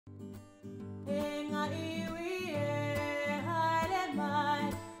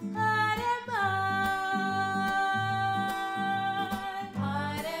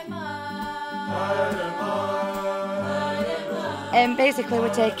Basically,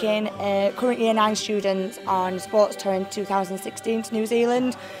 we're taking current year 9 students on sports tour in 2016 to New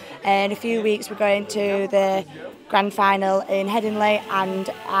Zealand. In a few weeks, we're going to the grand final in Headingley, and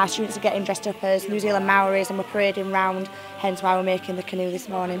our students are getting dressed up as New Zealand Maoris, and we're parading round, hence why we're making the canoe this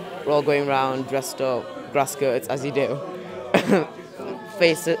morning. We're all going round dressed up, grass skirts, as you do. Our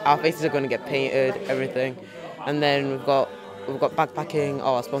faces are going to get painted, everything, and then we've got backpacking,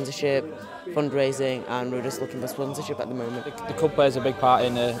 our sponsorship, fundraising, and we're just looking for sponsorship at the moment. The club plays a big part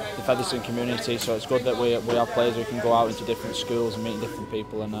in the Featherstone community, so it's good that we have players who can go out into different schools and meet different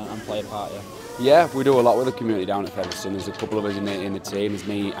people and play a part. Yeah, we do a lot with the community down at Featherstone. There's a couple of us in the team. There's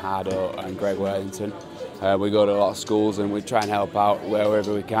me, Hardo and Greg Worthington. We go to a lot of schools and we try and help out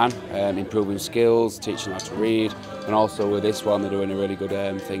wherever we can, improving skills, teaching how to read, and also with this one they're doing a really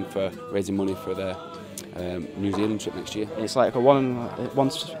good thing for raising money for the New Zealand trip next year. It's like a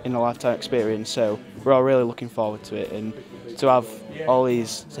once in a lifetime experience, so we're all really looking forward to it, and to have all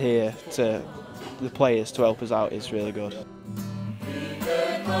these here, to the players to help us out, is really good.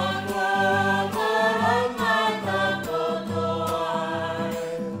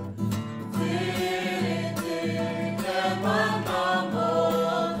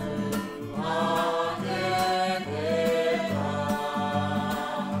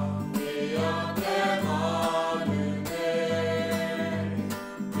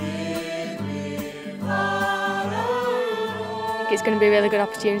 It's going to be a really good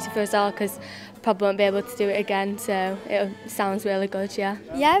opportunity for us all, because probably won't be able to do it again, so it sounds really good, yeah.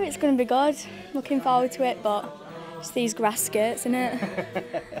 Yeah, it's going to be good. Looking forward to it, but it's these grass skirts, isn't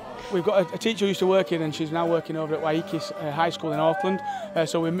it? We've got a teacher who used to work in, and she's now working over at Waikiki High School in Auckland,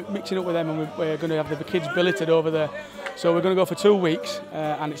 so we're mixing up with them, and we're going to have the kids billeted over there. So we're going to go for 2 weeks,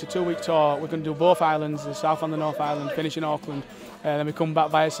 and it's a 2-week tour. We're going to do both islands, the South and the North Island, finish in Auckland, then we come back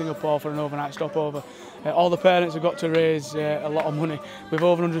via Singapore for an overnight stopover. All the parents have got to raise a lot of money. We've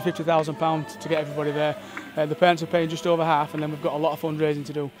over £150,000 to get everybody there. The parents are paying just over half, and then we've got a lot of fundraising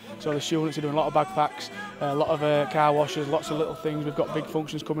to do. So the students are doing a lot of backpacks, a lot of car washes, lots of little things. We've got big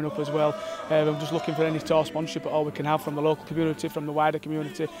functions coming up as well. We're just looking for any tour sponsorship at all we can have from the local community, from the wider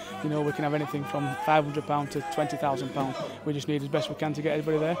community. You know, we can have anything from £500 to £20,000. We just need as best we can to get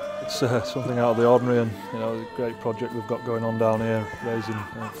everybody there. It's something out of the ordinary, and you know, a great project we've got going on down here, raising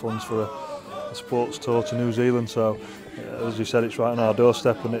funds for a sports tour to New Zealand. So as you said, it's right on our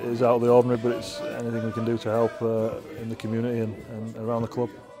doorstep, and it is out of the ordinary, but it's anything we can do to help in the community and around the club.